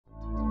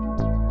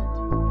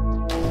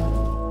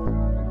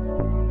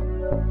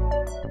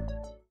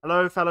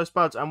Hello fellow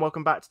spuds and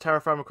welcome back to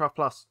TerraFirmaCraft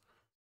Plus.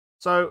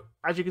 So,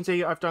 as you can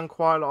see, I've done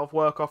quite a lot of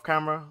work off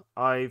camera.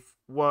 I've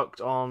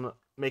worked on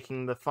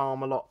making the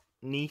farm a lot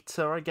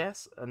neater, I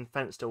guess, and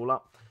fenced it all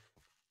up.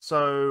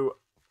 So,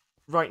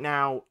 right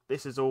now,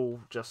 this is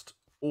all just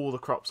all the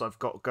crops I've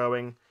got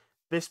going.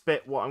 This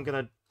bit, what I'm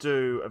going to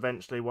do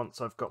eventually,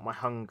 once I've got my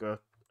hunger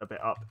a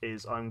bit up,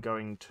 is I'm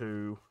going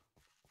to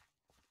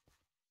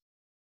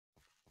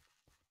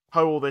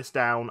hoe all this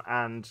down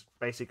and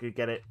basically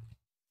get it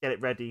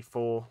ready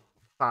for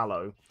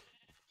fallow.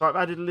 So I've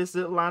added this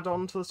little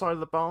add-on to the side of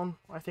the barn.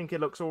 I think it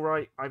looks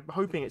alright. I'm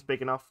hoping it's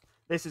big enough.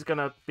 This is going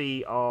to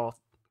be our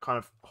kind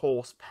of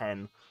horse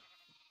pen.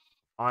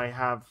 I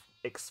have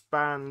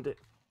expanded...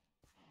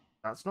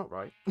 That's not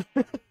right.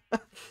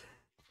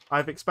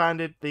 I've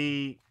expanded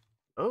the...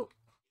 Oh,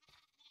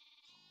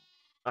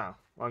 I'm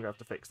going to have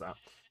to fix that.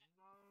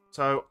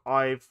 So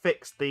I've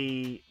fixed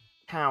the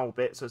cow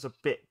bit so it's a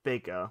bit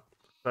bigger.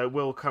 So it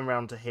will come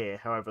round to here.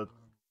 However,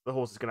 the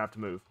horse is going to have to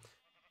move.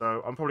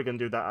 So I'm probably going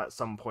to do that at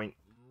some point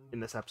in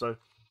this episode.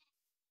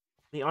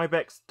 The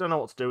ibex, don't know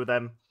what to do with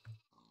them.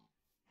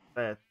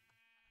 They're...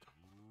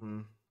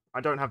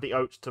 I don't have the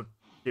oats to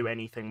do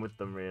anything with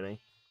them, really.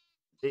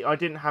 I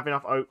didn't have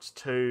enough oats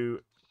to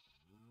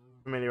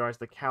familiarise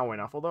the cow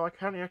enough, although I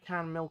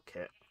can milk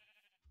it.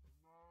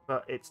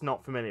 But it's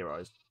not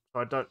familiarised, so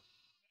I don't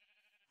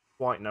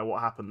quite know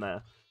what happened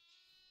there.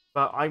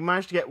 But I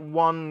managed to get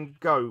one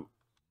goat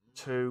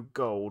to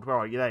gold. Where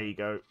are you? There you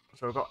go.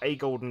 So I've got a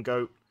golden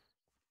goat.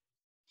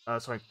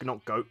 Sorry,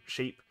 not goat,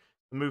 sheep.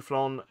 The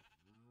mouflon.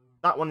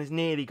 That one is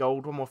nearly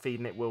gold. One more feed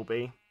and it will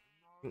be.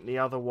 I think the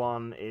other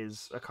one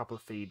is a couple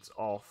of feeds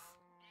off.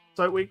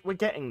 So we're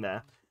getting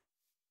there.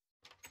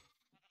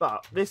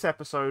 But this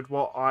episode,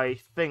 what I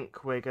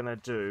think we're going to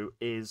do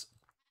is...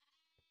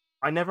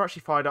 I never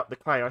actually fired up the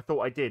clay. I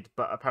thought I did,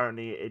 but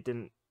apparently it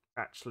didn't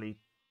actually...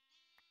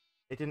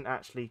 It didn't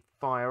actually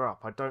fire up.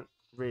 I don't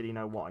really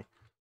know why.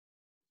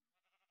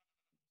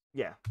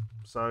 Yeah,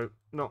 so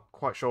not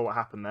quite sure what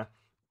happened there.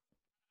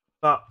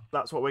 But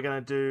that's what we're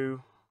going to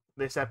do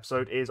this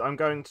episode is I'm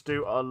going to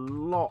do a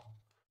lot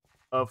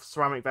of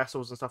ceramic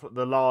vessels and stuff, like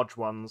the large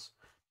ones.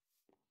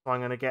 So I'm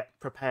going to get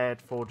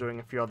prepared for doing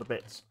a few other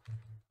bits.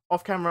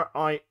 Off camera,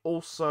 I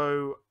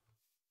also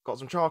got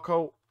some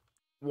charcoal.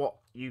 What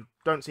you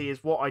don't see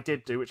is what I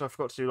did do, which I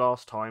forgot to do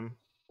last time.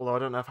 Although I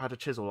don't know if I had a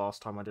chisel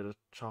last time I did a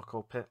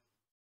charcoal pit.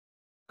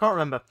 Can't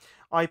remember.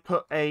 I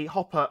put a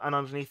hopper and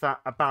underneath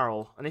that a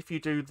barrel. And if you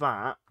do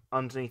that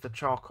underneath a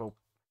charcoal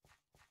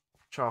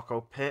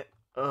pit,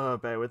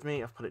 bear with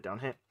me, I've put it down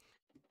here,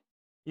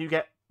 you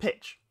get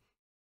pitch.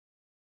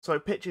 So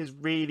pitch is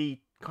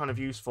really kind of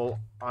useful.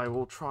 I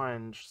will try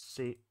and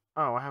see...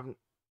 Oh, I haven't...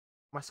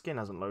 My skin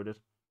hasn't loaded.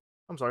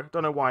 I'm sorry,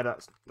 don't know why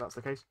that's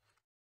the case.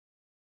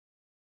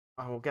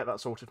 I will get that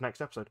sorted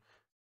next episode.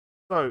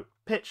 So,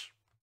 pitch.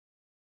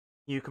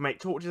 You can make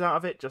torches out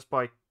of it just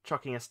by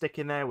chucking a stick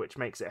in there, which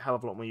makes it a hell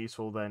of a lot more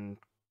useful than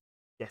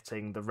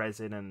getting the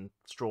resin and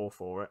straw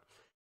for it.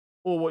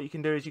 Or what you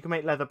can do is you can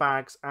make leather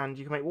bags and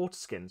you can make water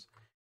skins.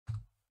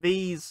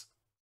 These,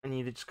 and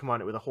you just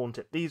combine it with a horn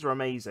tip, these are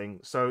amazing.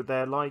 So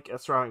they're like a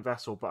ceramic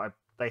vessel, but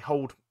they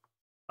hold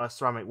a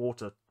ceramic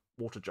water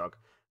jug.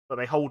 But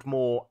they hold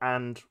more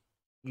and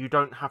you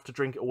don't have to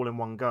drink it all in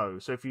one go.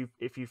 So if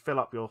you fill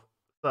up your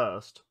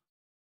thirst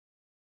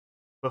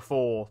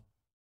before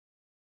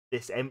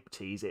this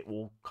empties, it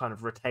will kind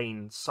of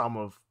retain some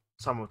of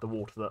the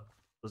water that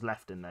was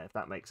left in there, if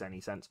that makes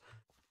any sense.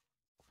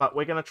 But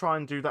we're going to try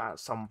and do that at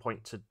some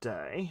point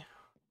today.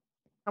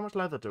 How much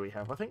leather do we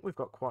have? I think we've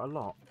got quite a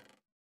lot.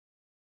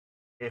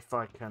 If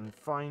I can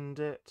find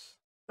it.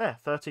 There,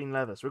 13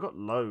 leather. So we've got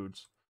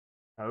loads.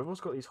 Now, we've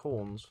also got these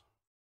horns.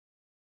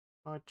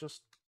 There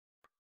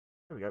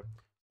we go.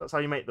 That's how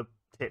you make the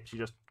tips. You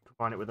just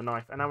combine it with a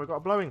knife. And now we've got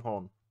a blowing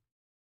horn.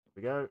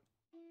 There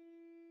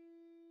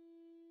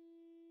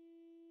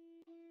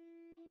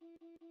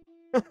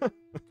we go.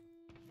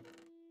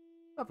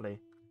 Lovely.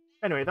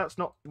 Anyway, that's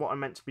not what I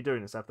meant to be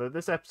doing this episode.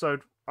 This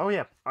episode... Oh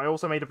yeah, I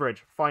also made a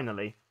bridge.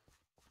 Finally.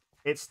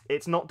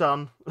 It's not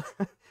done.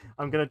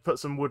 I'm going to put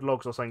some wood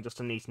logs or something just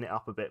to neaten it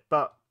up a bit.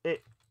 But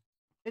it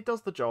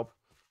does the job.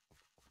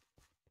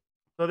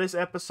 So this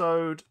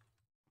episode,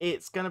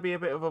 it's going to be a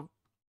bit of a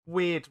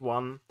weird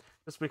one.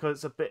 Just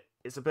because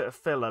it's a bit of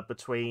filler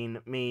between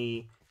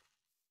me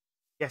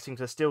getting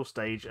to the steel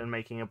stage and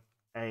making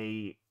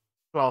a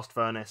blast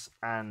furnace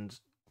and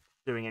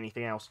doing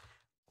anything else.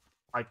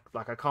 I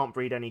can't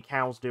breed any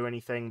cows, do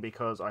anything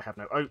because I have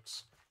no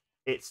oats.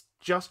 It's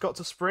just got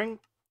to spring.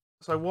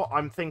 So what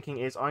I'm thinking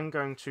is I'm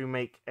going to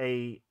make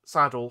a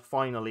saddle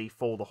finally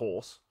for the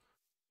horse.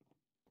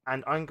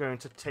 And I'm going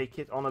to take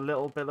it on a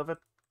little bit of a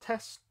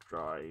test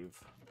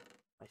drive,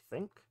 I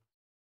think.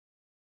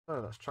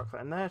 So let's chuck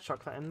that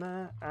in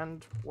there,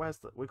 and where's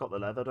the... We got the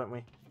leather, don't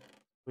we?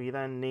 We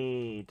then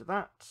need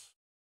that.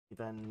 We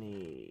then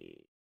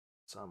need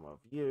some of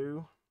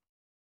you.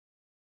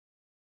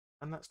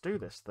 And let's do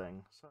this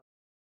thing. So,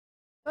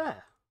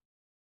 there.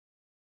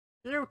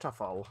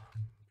 Beautiful.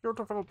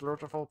 Beautiful,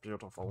 beautiful,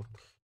 beautiful.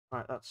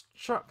 Right, let's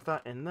chuck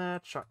that in there,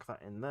 chuck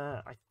that in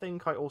there. I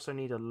think I also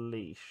need a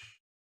leash.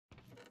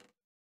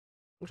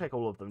 We'll take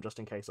all of them just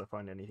in case I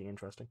find anything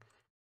interesting.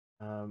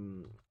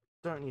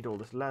 Don't need all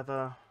this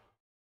leather.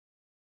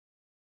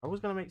 I was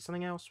going to make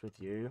something else with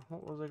you.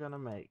 What was I going to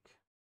make?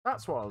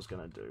 That's what I was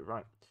going to do,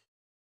 right.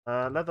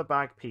 Leather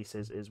bag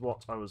pieces is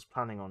what I was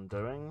planning on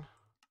doing.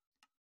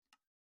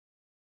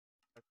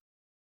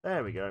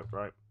 There we go,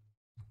 right.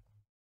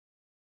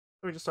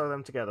 So we just sew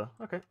them together.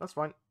 Okay, that's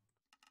fine.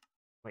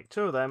 Make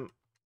 2 of them.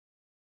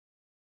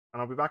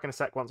 And I'll be back in a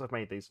sec once I've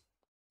made these.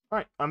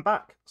 Right, I'm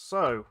back.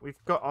 So,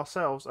 we've got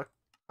ourselves a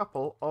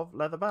couple of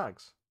leather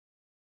bags.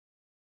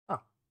 Oh.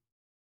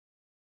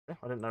 Okay,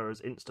 I didn't know it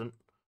was instant.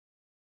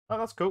 Oh,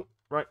 that's cool.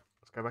 Right,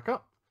 let's go back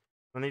up.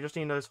 And they just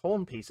need those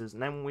horn pieces,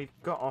 and then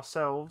we've got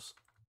ourselves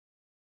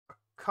a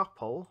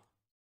couple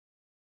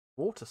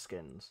water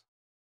skins.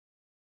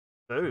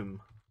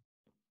 Boom.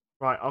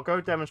 Right, I'll go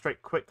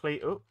demonstrate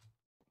quickly. Oh,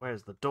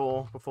 where's the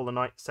door before the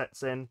night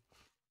sets in?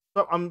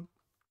 So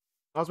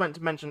I was meant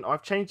to mention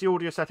I've changed the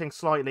audio settings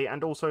slightly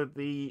and also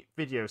the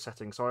video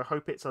settings, so I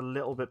hope it's a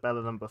little bit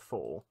better than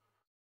before.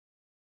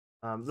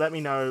 Let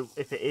me know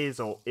if it is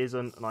or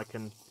isn't, and I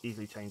can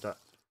easily change that.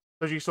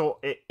 As you saw,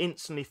 it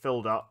instantly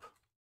filled up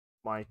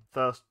my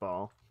thirst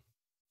bar.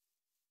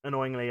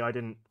 Annoyingly,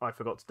 I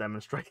forgot to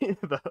demonstrate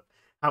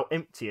how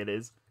empty it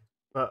is.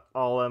 But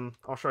I'll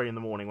show you in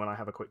the morning when I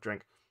have a quick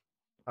drink.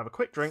 Have a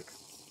quick drink.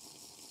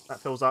 That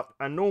fills up,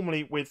 and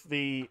normally with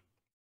the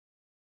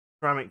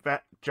ceramic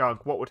jug,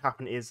 what would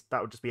happen is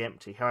that would just be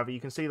empty. However, you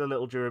can see the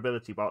little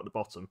durability bar at the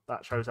bottom.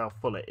 That shows how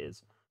full it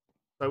is.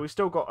 So we've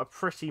still got a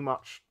pretty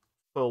much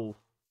full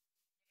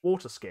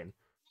water skin.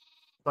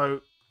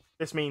 So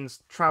this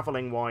means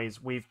traveling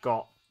wise, we've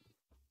got,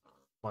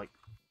 like,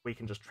 we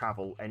can just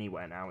travel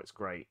anywhere now. It's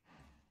great.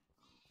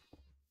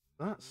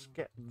 Let's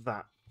get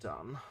that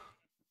done.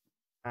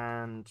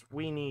 And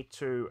we need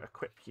to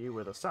equip you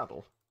with a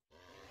saddle.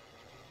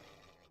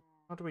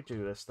 How do we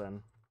do this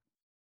then?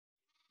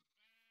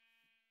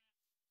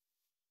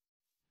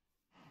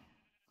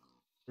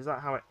 Is that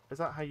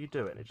how you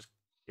do it?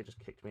 It just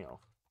kicked me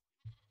off.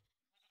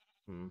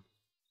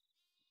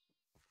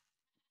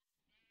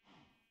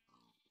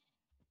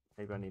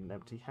 Maybe I need an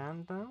empty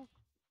hand now?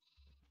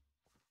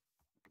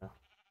 No.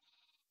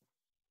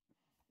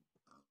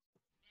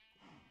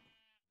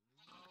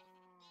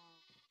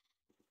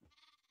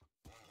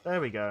 There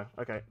we go.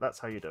 Okay, that's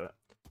how you do it.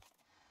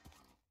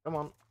 Come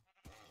on.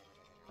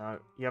 No,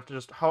 you have to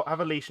just have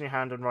a leash in your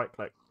hand and right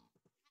click.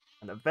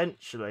 And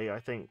eventually, I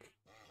think...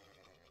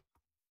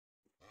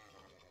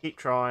 Keep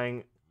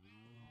trying.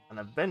 And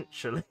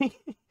eventually...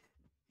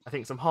 I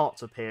think some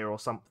hearts appear or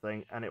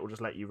something, and it will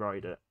just let you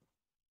ride it.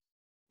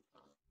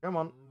 Come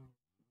on.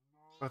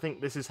 I think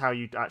this is how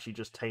you actually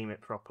just tame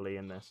it properly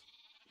in this.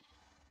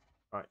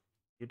 Right.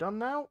 You done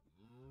now?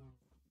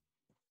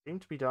 Seem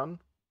to be done.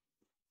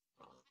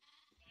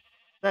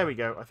 There we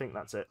go. I think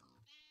that's it.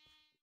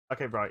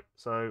 Okay, right.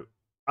 So...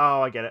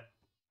 Oh, I get it.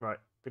 Right.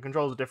 The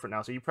controls are different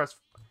now. So you press...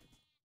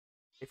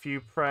 If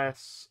you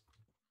press...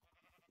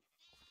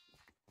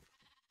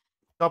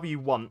 W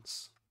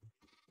once...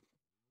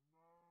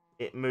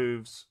 It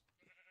moves...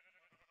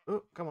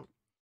 Oh, come on.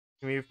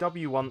 If you move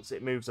W once,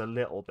 it moves a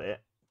little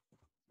bit.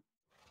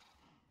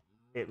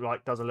 It,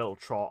 like, does a little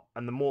trot.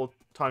 And the more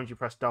times you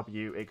press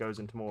W, it goes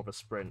into more of a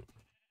sprint.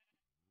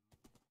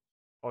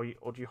 Or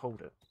do you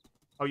hold it?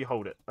 Oh, you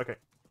hold it. Okay.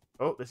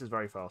 Oh, this is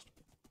very fast.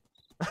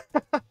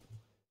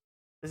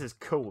 This is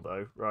cool,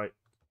 though. Right.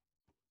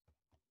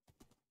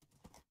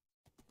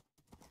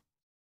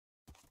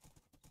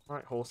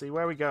 Right, horsey.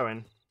 Where are we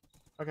going?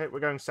 Okay,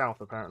 we're going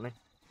south, apparently.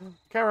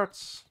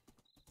 Carrots!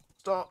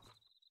 Stop!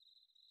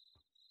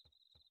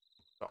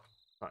 Stop.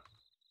 Right.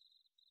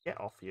 Get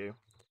off you.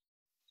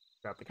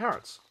 Grab the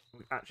carrots.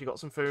 We've actually got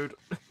some food.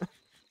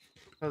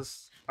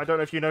 Because, I don't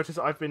know if you noticed,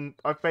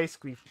 I've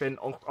basically been,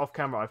 off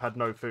camera, I've had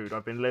no food.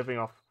 I've been living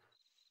off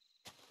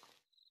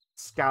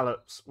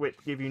scallops, which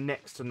give you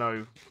next to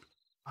no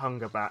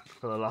hunger back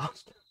for the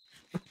last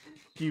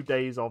few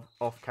days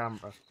off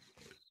camera.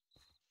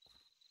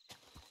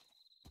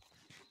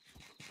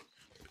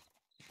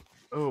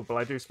 Oh, but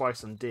I do spy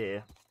some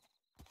deer.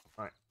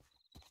 Right.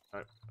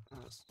 No.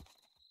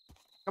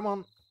 Come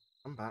on.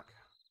 Come back.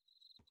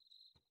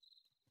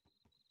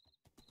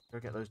 Go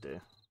get those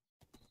deer.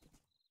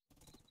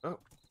 Oh.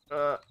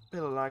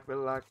 Bit of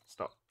lag.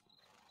 Stop.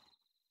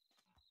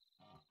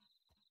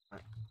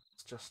 Right.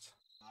 Let's just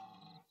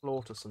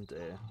slaughter some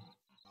deer.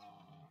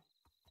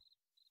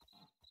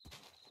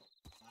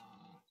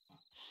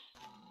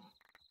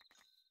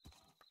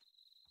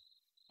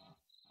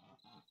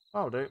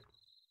 I'll do.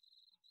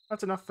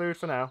 That's enough food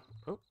for now.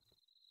 Oh,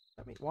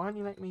 why don't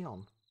you let me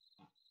on?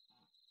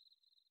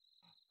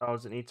 Oh,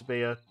 does it need to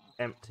be a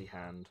empty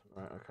hand?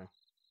 Right, okay.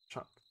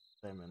 Chuck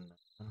them in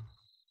there.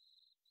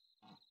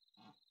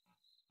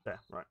 There,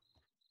 right.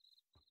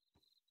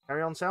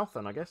 Carry on south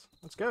then, I guess.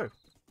 Let's go.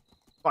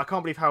 But I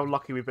can't believe how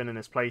lucky we've been in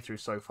this playthrough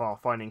so far,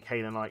 finding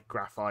Canaanite,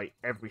 graphite,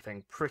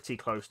 everything pretty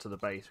close to the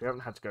base. We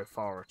haven't had to go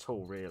far at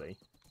all, really.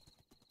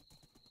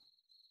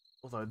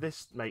 Although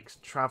this makes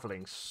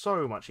travelling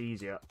so much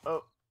easier.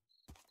 Oh,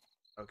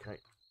 okay.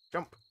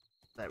 Jump.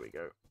 There we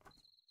go.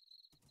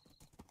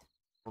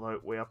 Although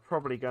we are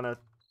probably going to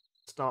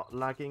start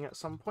lagging at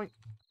some point.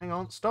 Hang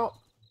on, stop.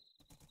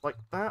 Like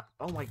that.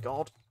 Oh my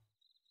god.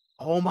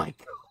 Oh my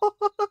god.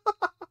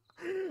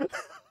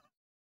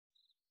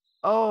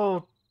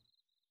 Oh,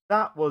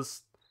 that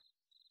was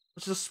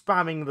just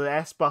spamming the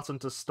S button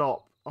to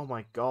stop. Oh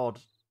my god.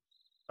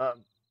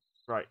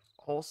 Right.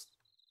 Horse.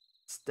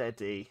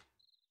 Steady.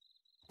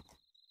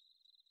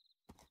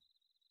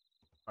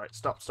 Right,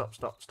 stop.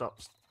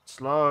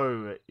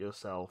 Slow it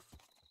yourself.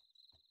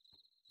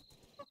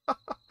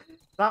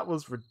 That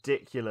was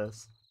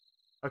ridiculous.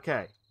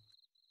 Okay.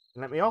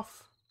 Let me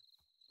off.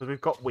 Because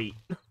we've got wheat.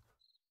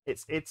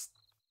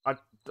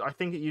 I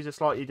think it uses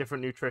slightly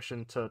different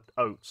nutrition to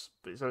oats,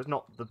 so it's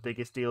not the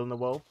biggest deal in the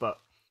world, but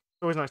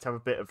it's always nice to have a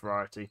bit of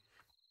variety.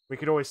 We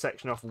could always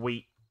section off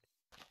wheat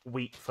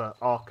for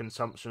our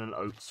consumption and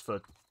oats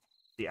for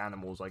the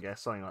animals, I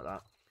guess, something like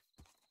that.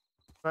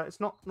 But it's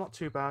not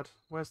too bad.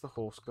 Where's the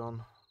horse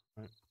gone?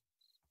 Right.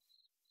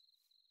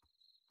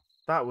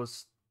 That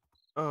was...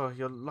 Oh,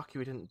 you're lucky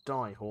we didn't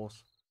die,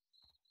 horse.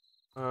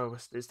 Oh,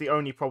 it's the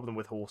only problem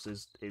with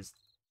horses is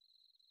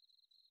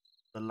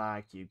the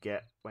lag you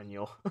get when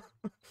you're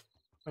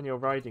when you're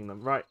riding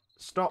them. Right,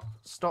 stop.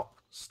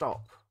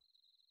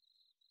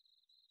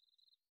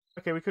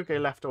 Okay, we could go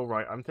left or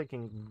right. I'm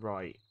thinking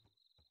right.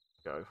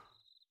 Go.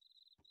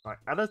 Right,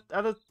 at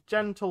a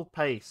gentle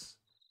pace.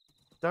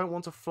 Don't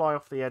want to fly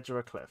off the edge of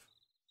a cliff.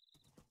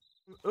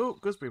 Ooh,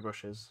 gooseberry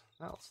bushes.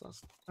 That's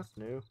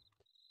new.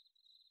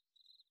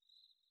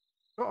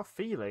 Got a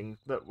feeling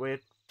that we're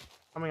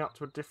coming up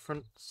to a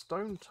different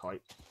stone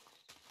type.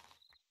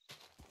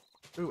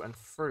 Ooh, and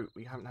fruit.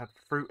 We haven't had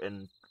fruit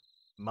in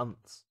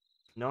months.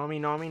 Nom. I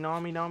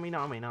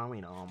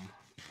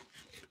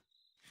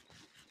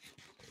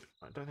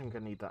don't think I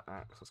need that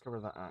axe. Let's get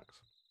rid of that axe.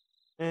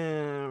 We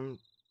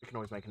can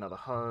always make another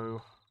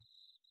hoe.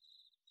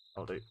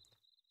 I'll do.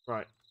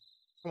 Right.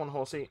 Come on,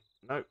 horsey.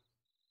 No.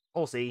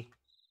 Horsey.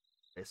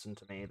 Listen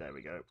to me. There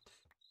we go.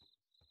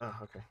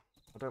 Okay.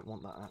 I don't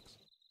want that axe.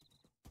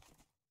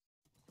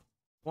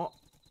 What?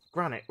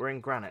 Granite. We're in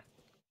granite.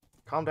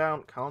 Calm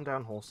down,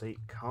 horsey.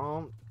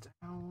 Calm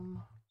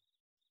down.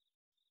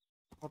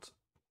 What?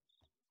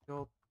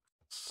 You're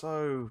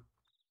so...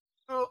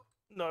 Oh,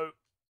 no.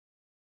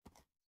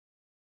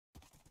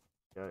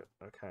 Go.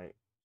 Okay.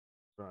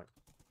 Right.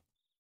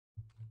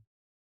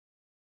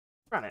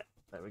 Granite.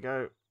 There we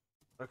go.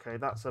 Okay,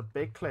 that's a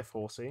big cliff,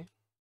 horsey.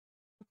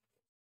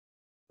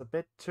 It's a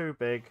bit too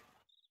big.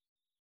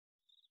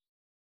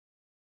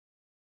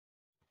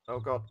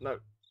 Oh god, no.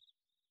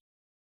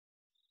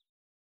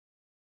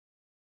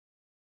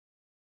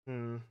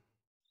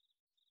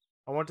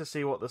 I want to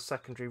see what the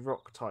secondary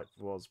rock type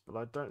was, but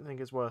I don't think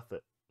it's worth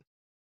it.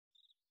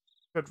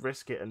 Could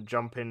risk it and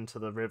jump into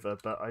the river,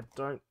 but I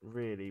don't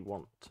really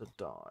want to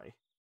die.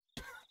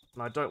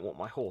 And I don't want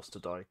my horse to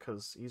die,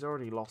 because he's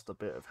already lost a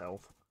bit of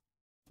health.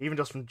 Even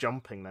just from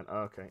jumping then.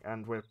 Okay,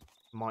 and we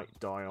might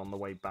die on the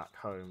way back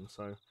home,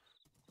 so...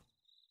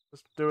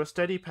 Just do a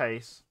steady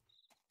pace.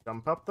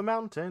 Jump up the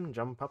mountain,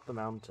 jump up the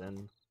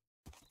mountain.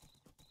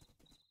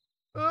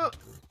 No,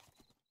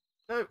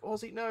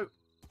 horsey, no!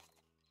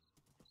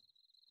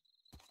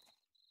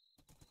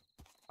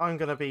 I'm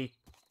gonna be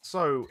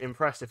so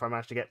impressed if I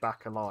manage to get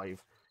back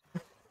alive.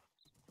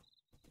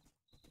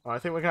 I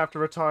think we're gonna have to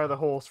retire the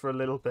horse for a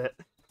little bit.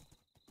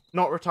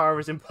 Not retire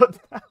as in put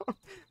down.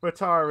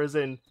 Retire as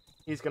in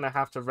he's gonna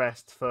have to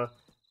rest for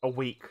a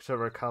week to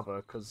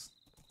recover, because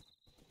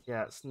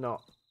yeah, it's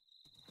not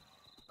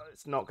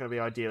gonna be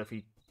ideal if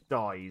he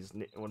dies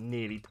or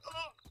nearly.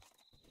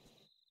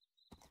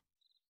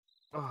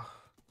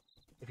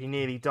 If he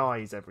nearly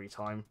dies every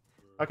time.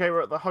 Okay,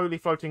 we're at the Holy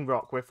Floating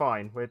Rock. We're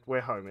fine.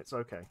 We're home. It's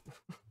okay.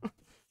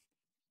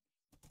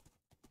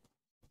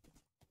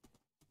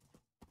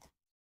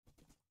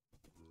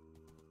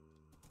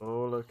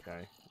 All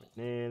okay.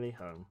 We're nearly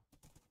home.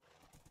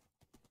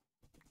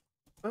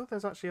 Oh,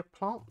 there's actually a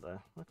plant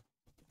there.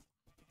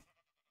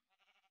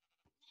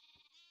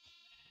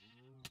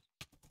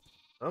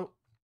 Oh,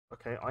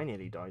 okay. I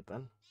nearly died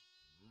then.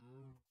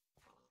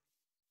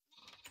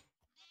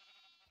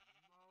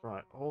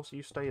 Right, horse,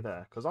 you stay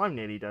there, because I'm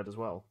nearly dead as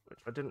well, which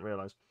I didn't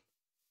realise.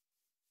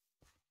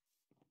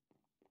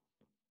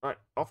 Right,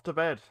 off to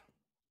bed.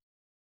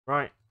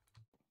 Right,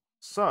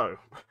 so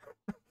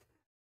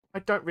I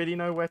don't really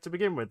know where to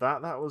begin with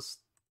that. That was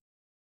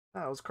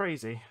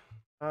crazy.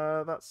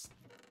 That's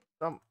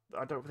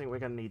I don't think we're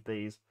gonna need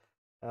these.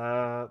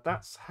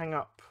 Let's hang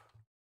up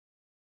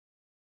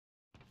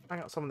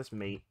some of this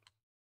meat.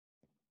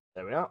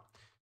 There we are.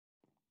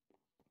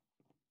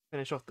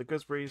 Finish off the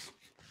gooseberries.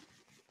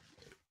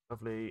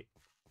 Lovely.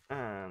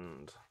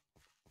 And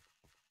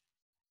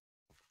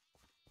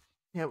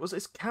yeah,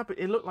 it's cabbage.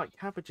 It looked like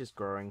cabbages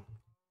growing.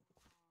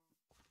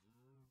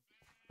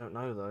 Don't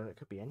know though. It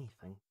could be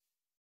anything.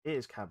 It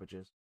is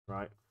cabbages,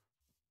 right?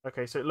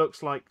 Okay, so it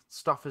looks like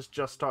stuff has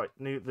just started.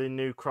 The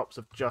new crops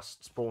have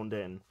just spawned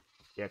in.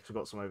 Yeah, because we've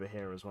got some over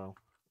here as well.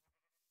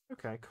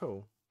 Okay,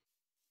 cool.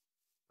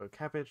 So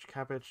cabbage,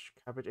 cabbage,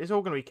 cabbage. It's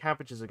all going to be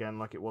cabbages again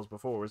like it was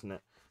before, isn't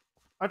it?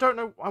 I don't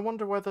know. I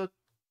wonder whether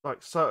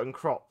like certain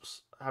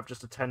crops have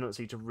just a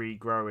tendency to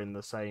regrow in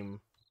the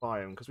same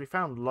biome, because we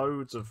found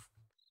loads of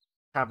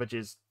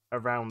cabbages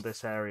around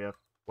this area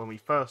when we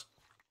first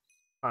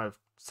kind of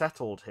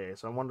settled here.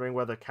 So I'm wondering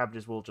whether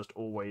cabbages will just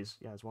always...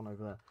 Yeah, there's one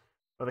over there.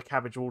 Whether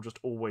cabbage will just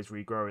always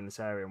regrow in this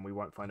area and we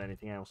won't find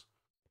anything else.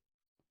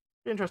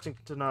 Be interesting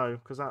to know,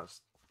 because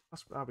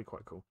that'll be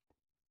quite cool.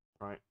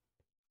 Right.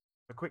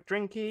 A quick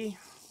drinky.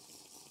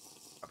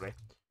 Lovely.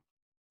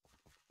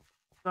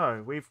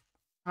 So, we've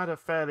had a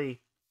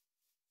fairly,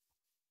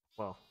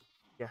 well,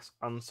 yes,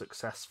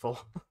 unsuccessful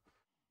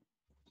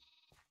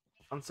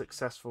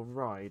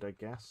ride, I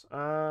guess.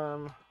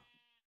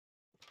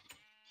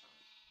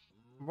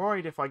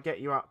 Worried if I get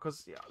you out,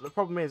 because the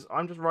problem is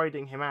I'm just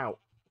riding him out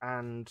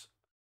and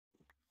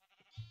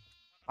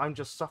I'm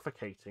just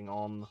suffocating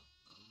on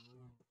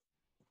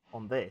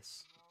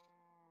this.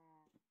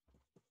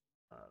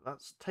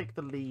 Let's take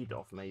the lead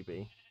off,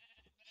 maybe.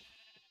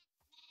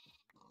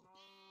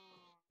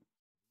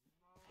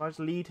 Can I just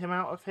lead him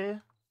out of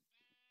here?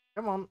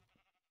 Come on.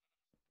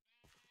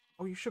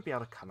 Oh, you should be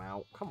able to come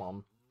out. Come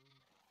on.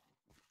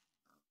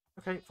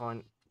 Okay,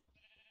 fine.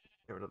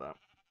 Get rid of that.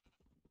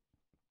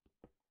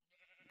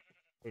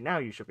 Okay, now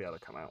you should be able to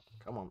come out.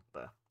 Come on,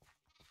 there.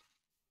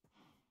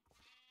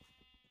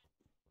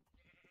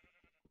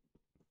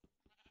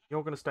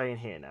 You're going to stay in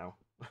here now.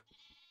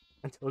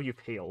 Until you've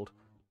healed.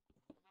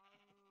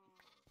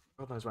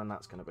 God knows when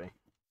that's going to be.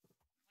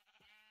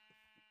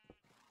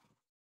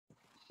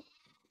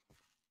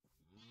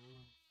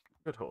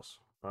 Good horse.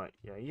 Right,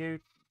 yeah, you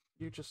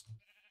just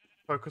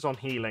focus on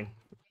healing.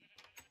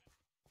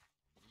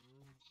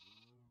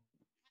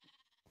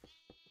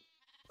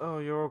 Oh,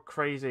 you're all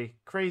crazy.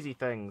 Crazy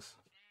things.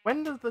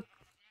 When does the...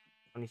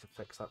 I need to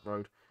fix that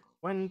road.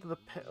 When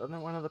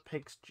are the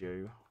pigs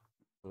due?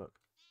 Look.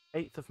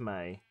 8th of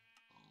May.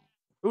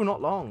 Ooh,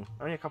 not long.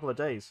 Only a couple of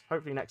days.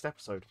 Hopefully next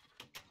episode.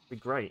 Be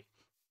great.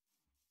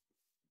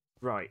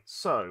 Right,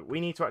 so we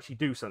need to actually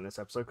do something this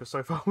episode, because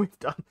so far we've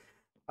done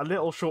a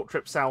little short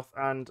trip south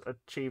and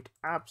achieved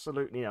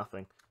absolutely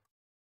nothing.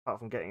 Apart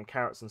from getting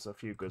carrots and a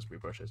few gooseberry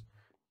bushes.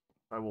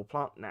 I will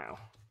plant now.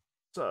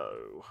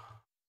 So...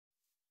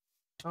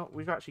 Oh,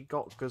 we've actually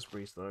got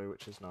gooseberries though,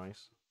 which is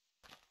nice.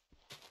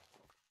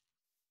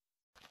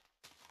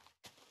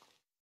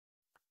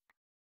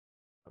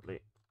 Lovely.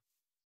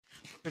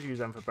 Could use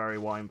them for berry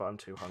wine, but I'm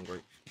too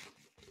hungry.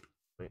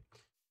 Lovely.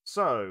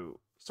 So,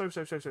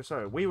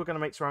 we were going to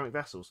make ceramic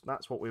vessels.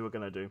 That's what we were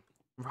going to do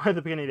right at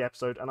the beginning of the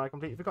episode, and I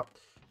completely forgot.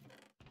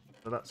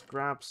 So let's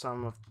grab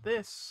some of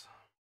this.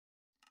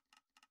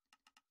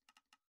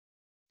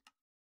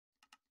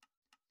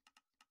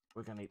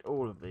 We're going to need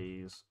all of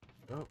these.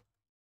 Oh,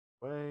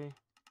 way.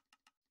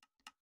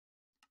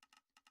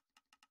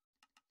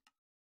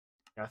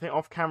 Yeah, I think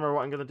off camera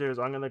what I'm going to do is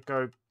I'm going to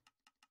go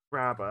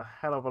grab a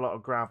hell of a lot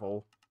of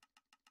gravel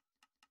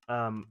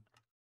and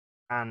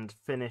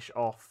finish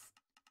off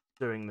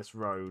doing this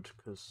road,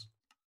 because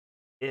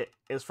it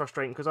is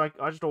frustrating, because I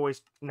just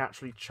always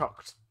naturally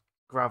chucked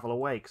gravel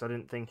away because I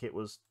didn't think it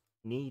was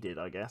needed,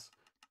 I guess.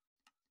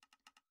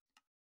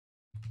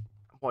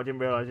 What I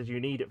didn't realise is you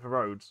need it for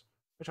roads,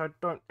 which I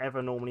don't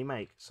ever normally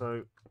make.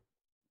 So,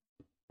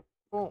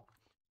 well,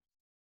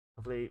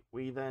 lovely.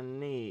 We then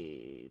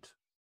need...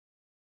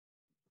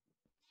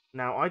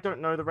 Now, I don't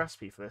know the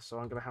recipe for this, so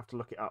I'm going to have to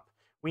look it up.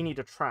 We need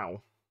a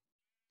trowel.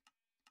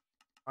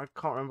 I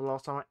can't remember the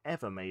last time I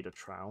ever made a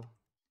trowel.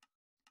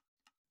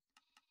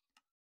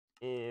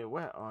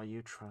 Where are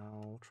you,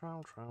 trowel?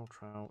 Trowel.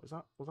 Was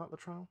that the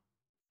trowel?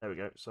 There we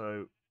go.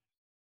 So,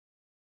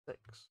 6.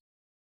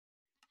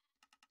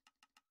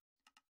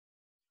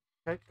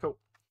 Okay, cool.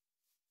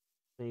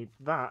 Need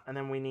that, and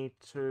then we need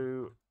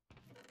to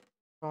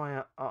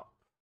fire up.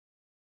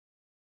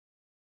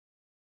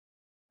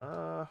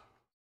 I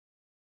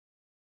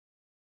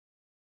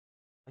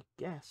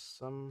guess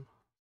oh,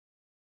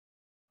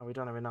 we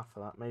don't have enough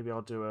for that. Maybe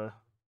I'll do a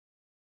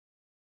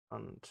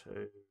 1,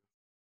 2.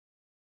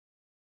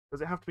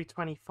 Does it have to be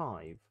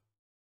 25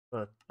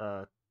 for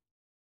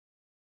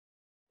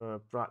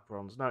black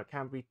bronze? No, it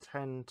can be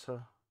 10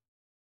 to...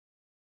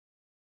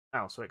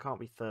 Oh, so it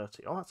can't be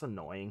 30. Oh, that's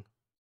annoying.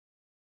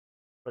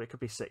 But it could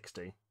be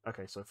 60.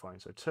 Okay, so fine.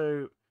 So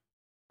 2,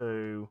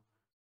 2,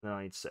 then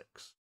I need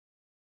 6.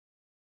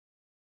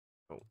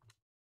 Oh.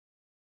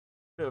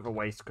 Bit of a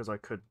waste because I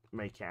could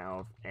make it out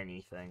of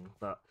anything,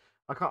 but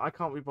I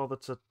can't be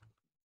bothered to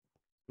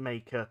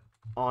make a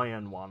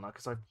iron one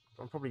because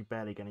I'm probably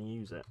barely going to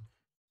use it.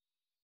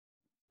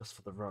 Just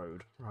for the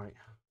road. Right.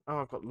 Oh,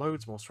 I've got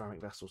loads more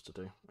ceramic vessels to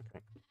do. Okay.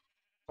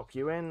 Lock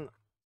you in.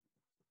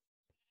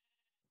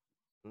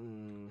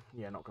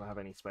 Yeah, not going to have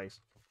any space.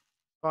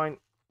 Fine.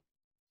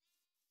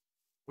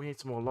 We need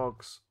some more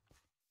logs.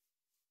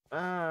 We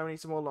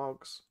need some more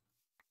logs.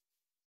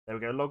 There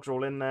we go. Logs are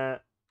all in there.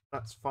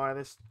 Let's fire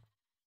this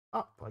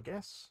up, I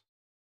guess.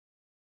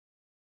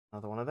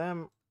 Another one of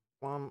them.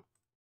 One.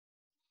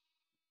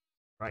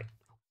 Right.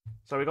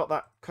 So we got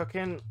that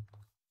cooking.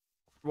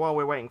 while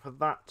we're waiting for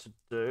that to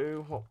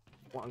do,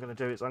 what I'm going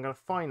to do is I'm going to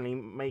finally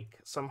make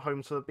some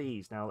homes for the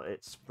bees now that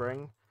it's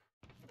spring.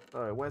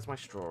 So, where's my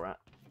straw at?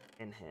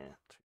 In here.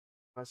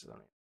 Where's it on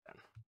it?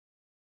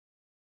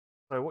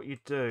 So what you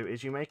do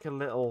is you make a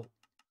little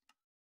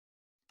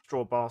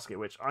straw basket,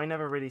 which I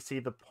never really see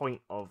the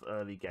point of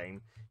early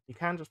game. You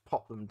can just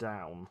pop them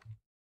down,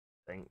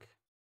 I think.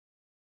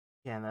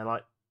 Yeah, and they're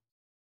like...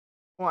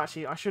 Well,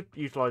 actually, I should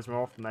utilise them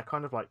more often. They're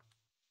kind of like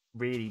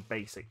really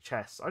basic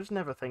chests. I just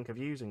never think of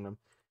using them.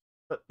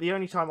 But the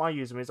only time I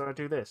use them is I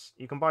do this.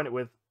 You combine it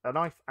with a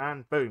knife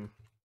and boom.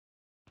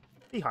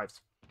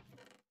 Beehives.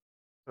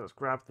 So let's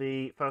grab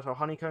the fertile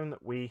honeycomb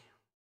that we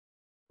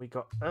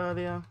got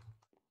earlier.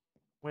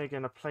 We're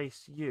going to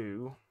place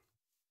you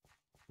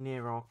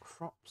near our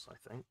crops, I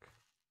think.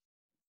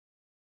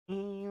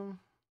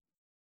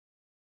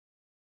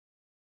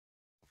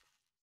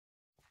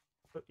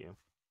 Put you.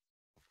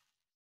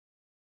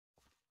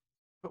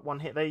 Put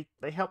one here.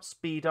 They help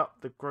speed up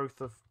the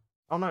growth of...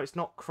 Oh no, it's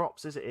not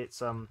crops, is it?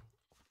 It's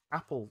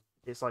apple.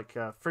 It's like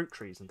fruit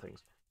trees and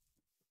things.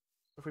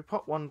 If we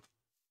put one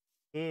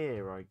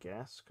here, I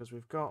guess, because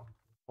we've got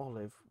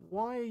olive.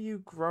 Why are you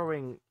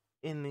growing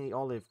in the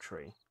olive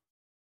tree?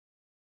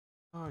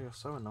 Oh, you're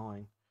so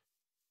annoying.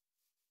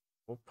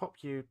 We'll pop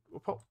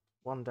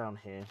one down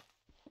here.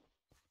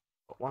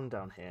 Put one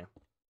down here.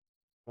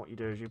 What you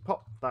do is you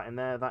pop that in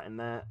there, and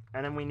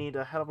then we need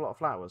a hell of a lot of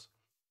flowers.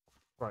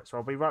 Right, so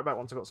I'll be right back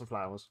once I've got some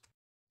flowers.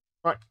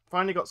 Right,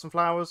 finally got some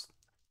flowers.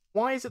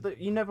 Why is it that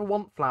you never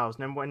want flowers,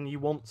 and then when you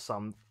want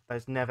some,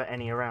 there's never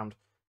any around?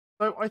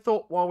 So I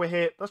thought, while we're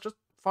here, let's just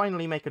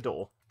finally make a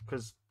door,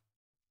 because...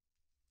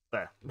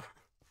 There.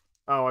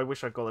 Oh, I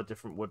wish I got a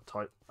different wood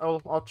type.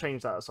 Oh, I'll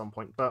change that at some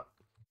point, but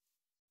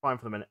fine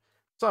for the minute.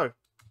 So,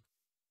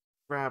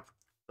 grab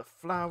the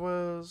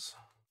flowers.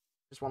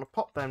 Just want to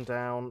pop them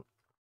down.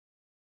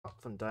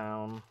 Pop them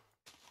down.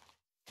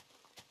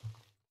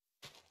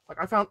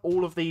 Like, I found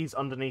all of these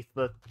underneath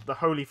the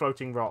holy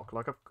floating rock.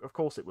 Like, of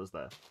course it was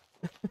there.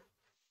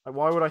 Like,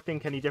 why would I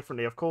think any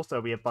differently? Of course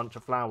there'll be a bunch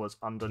of flowers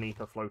underneath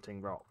a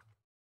floating rock.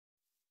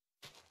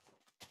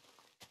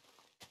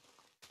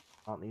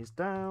 Plant these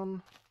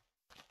down.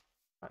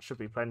 That should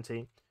be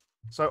plenty.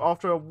 So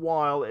after a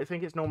while, I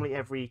think it's normally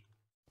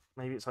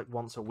maybe it's like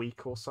once a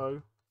week or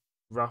so,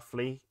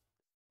 roughly,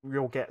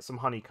 you'll get some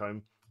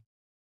honeycomb,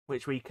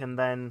 which we can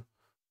then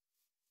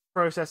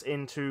process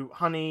into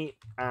honey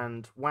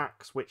and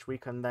wax, which we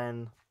can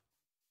then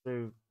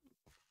do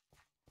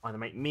either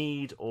make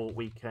mead, or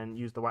we can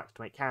use the wax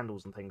to make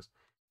candles and things.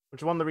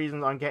 Which is one of the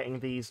reasons I'm getting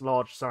these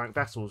large ceramic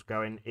vessels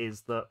going,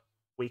 is that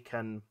we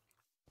can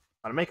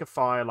kind of make a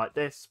fire like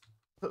this,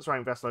 put the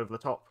ceramic vessel over the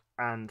top,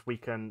 and we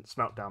can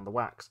smelt down the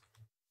wax.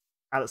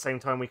 At the same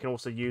time, we can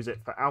also use it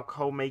for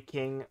alcohol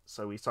making,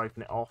 so we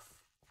siphon it off.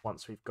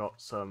 Once we've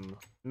got some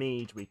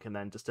mead, we can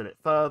then distill it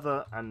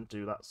further and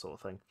do that sort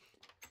of thing.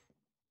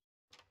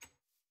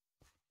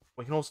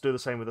 We can also do the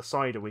same with the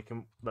cider. We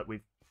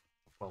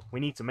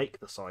need to make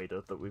the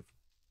cider that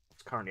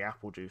it's currently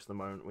apple juice at the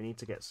moment. We need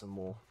to get some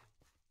more,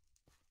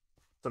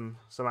 some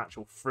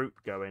actual fruit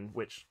going.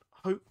 Which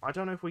I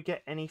don't know if we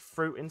get any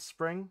fruit in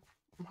spring.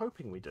 I'm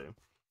hoping we do.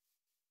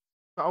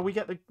 But we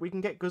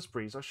can get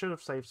gooseberries. I should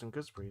have saved some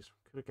gooseberries.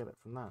 Could have get it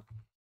from that.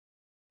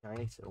 Yeah,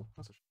 I ate it all.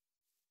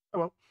 Oh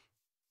well.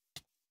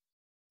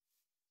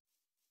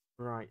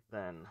 Right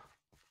then.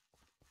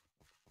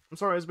 I'm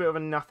sorry, it was a bit of a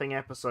nothing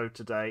episode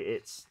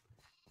today.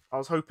 I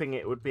was hoping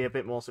it would be a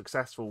bit more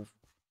successful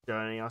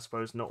journey. I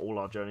suppose not all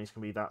our journeys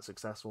can be that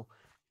successful,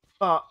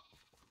 but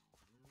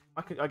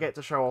I get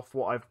to show off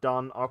what I've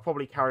done. I'll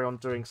probably carry on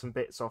doing some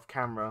bits off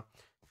camera,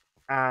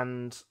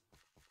 and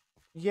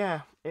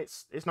yeah,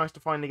 it's nice to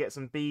finally get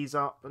some bees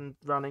up and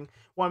running.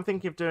 What I'm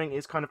thinking of doing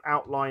is kind of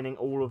outlining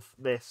all of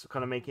this,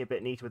 kind of making it a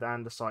bit neater with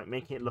andesite,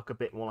 making it look a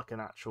bit more like an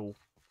actual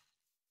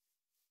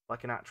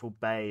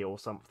bay or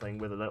something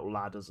with the little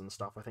ladders and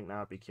stuff. I think that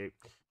would be cute.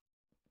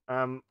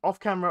 Off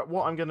camera,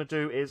 what I'm going to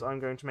do is I'm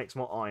going to make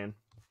some more iron.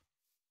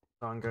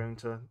 So I'm going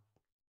to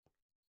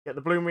get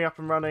the bloomery up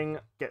and running,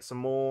 get some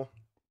more,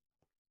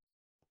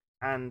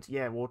 and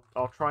yeah,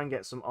 I'll try and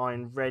get some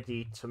iron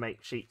ready to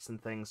make sheets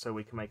and things so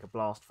we can make a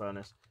blast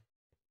furnace.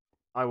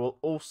 I will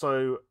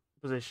also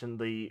position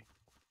the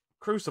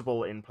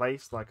crucible in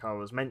place like I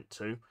was meant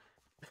to.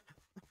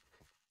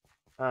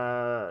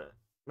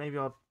 Maybe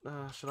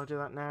should I do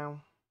that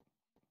now?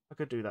 I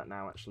could do that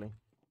now, actually.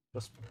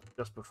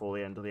 Just before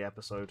the end of the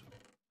episode.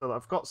 So that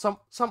I've got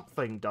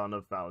something done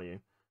of value.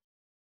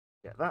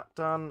 Get that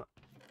done.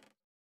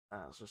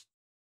 Let's just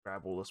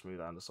grab all the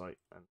smooth andesite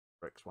and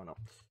bricks, why not?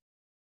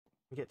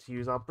 We get to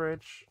use our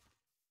bridge.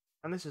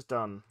 And this is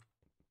done.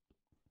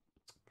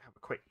 Have a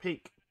quick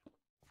peek.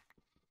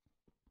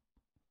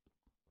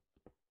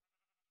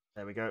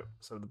 There we go.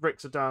 So the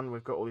bricks are done.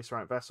 We've got all these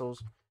ceramic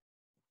vessels.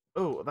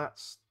 Oh, let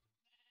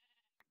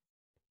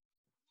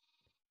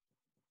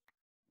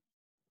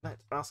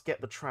us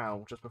get the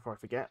trowel just before I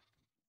forget.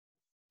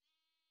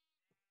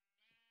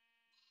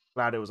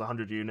 Glad it was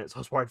 100 units. I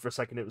was worried for a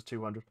second it was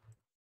 200.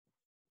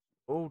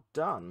 All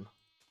done.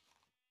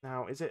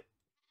 Now, is it...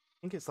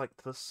 think it's like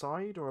to the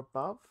side or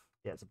above.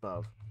 Yeah, it's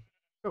above.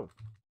 Cool.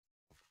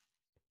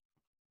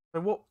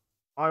 So what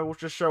I will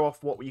just show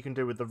off what you can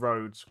do with the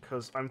roads,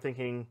 because I'm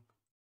thinking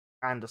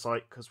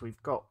andesite, because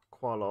we've got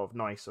quite a lot of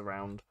nice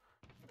around.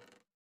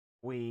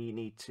 We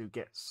need to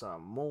get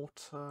some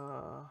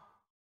mortar.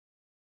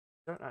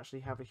 Don't actually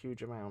have a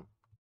huge amount.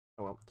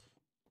 Oh well.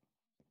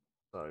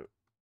 So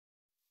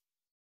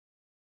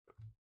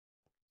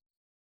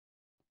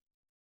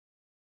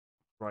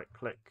right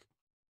click.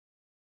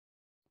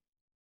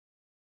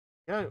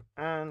 Go,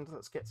 and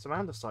let's get some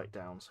andesite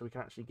down so we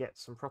can actually get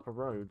some proper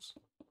roads.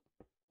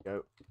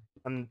 Go.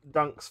 And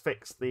Dunk's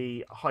fixed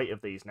the height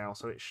of these now,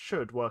 so it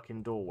should work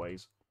in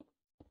doorways.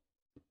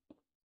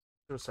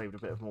 Should have saved a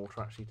bit of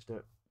mortar actually to do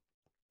it.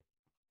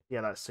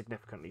 Yeah, that's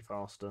significantly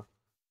faster.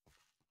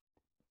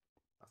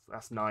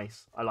 That's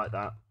nice. I like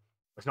that.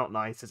 It's not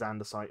nice, it's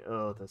andesite.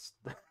 Oh, there's...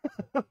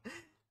 that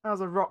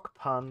was a rock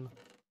pun.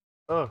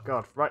 Oh,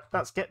 God. Right,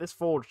 let's get this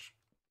forge,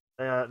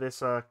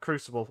 this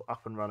crucible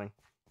up and running.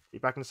 Be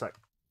back in a sec.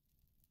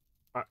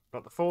 Right,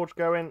 got the forge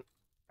going,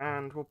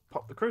 and we'll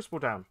pop the crucible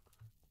down.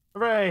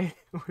 Hooray!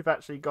 We've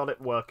actually got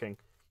it working.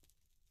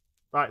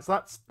 Right,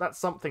 so that's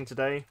something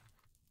today.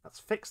 Let's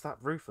fix that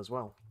roof as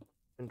well.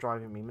 Been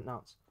driving me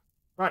nuts.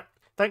 Right,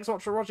 thanks so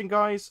much for watching,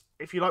 guys.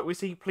 If you like what we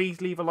see,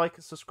 please leave a like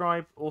and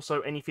subscribe.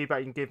 Also, any feedback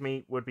you can give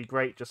me would be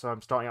great, just so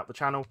I'm starting up the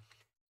channel.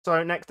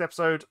 So, next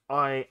episode,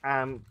 I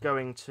am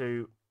going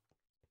to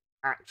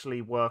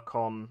actually work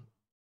on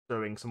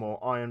doing some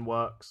more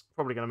ironworks.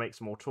 Probably going to make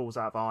some more tools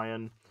out of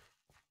iron.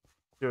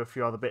 Do a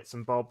few other bits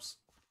and bobs.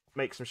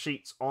 Make some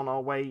sheets on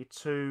our way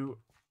to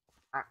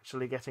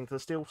actually getting to the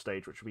steel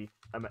stage, which would be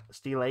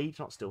steel age,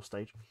 not steel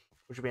stage,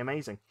 which would be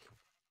amazing.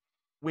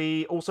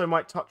 We also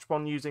might touch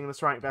upon using the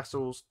ceramic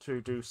vessels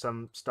to do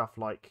some stuff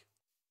like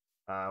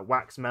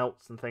wax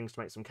melts and things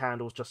to make some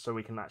candles, just so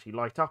we can actually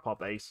light up our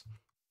base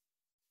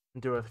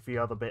and do a few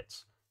other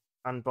bits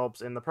and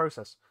bobs in the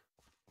process.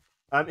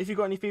 If you've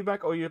got any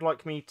feedback or you'd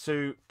like me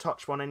to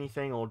touch on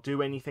anything or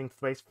do anything to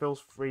the base, feel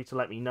free to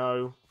let me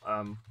know.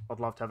 I'd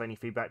love to have any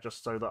feedback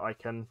just so that I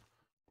can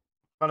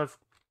kind of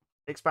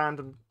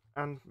expand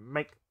and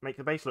make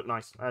the base look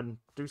nice and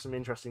do some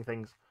interesting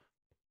things.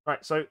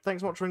 Right, so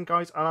thanks so much for watching,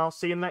 guys, and I'll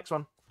see you in the next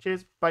one.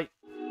 Cheers, bye.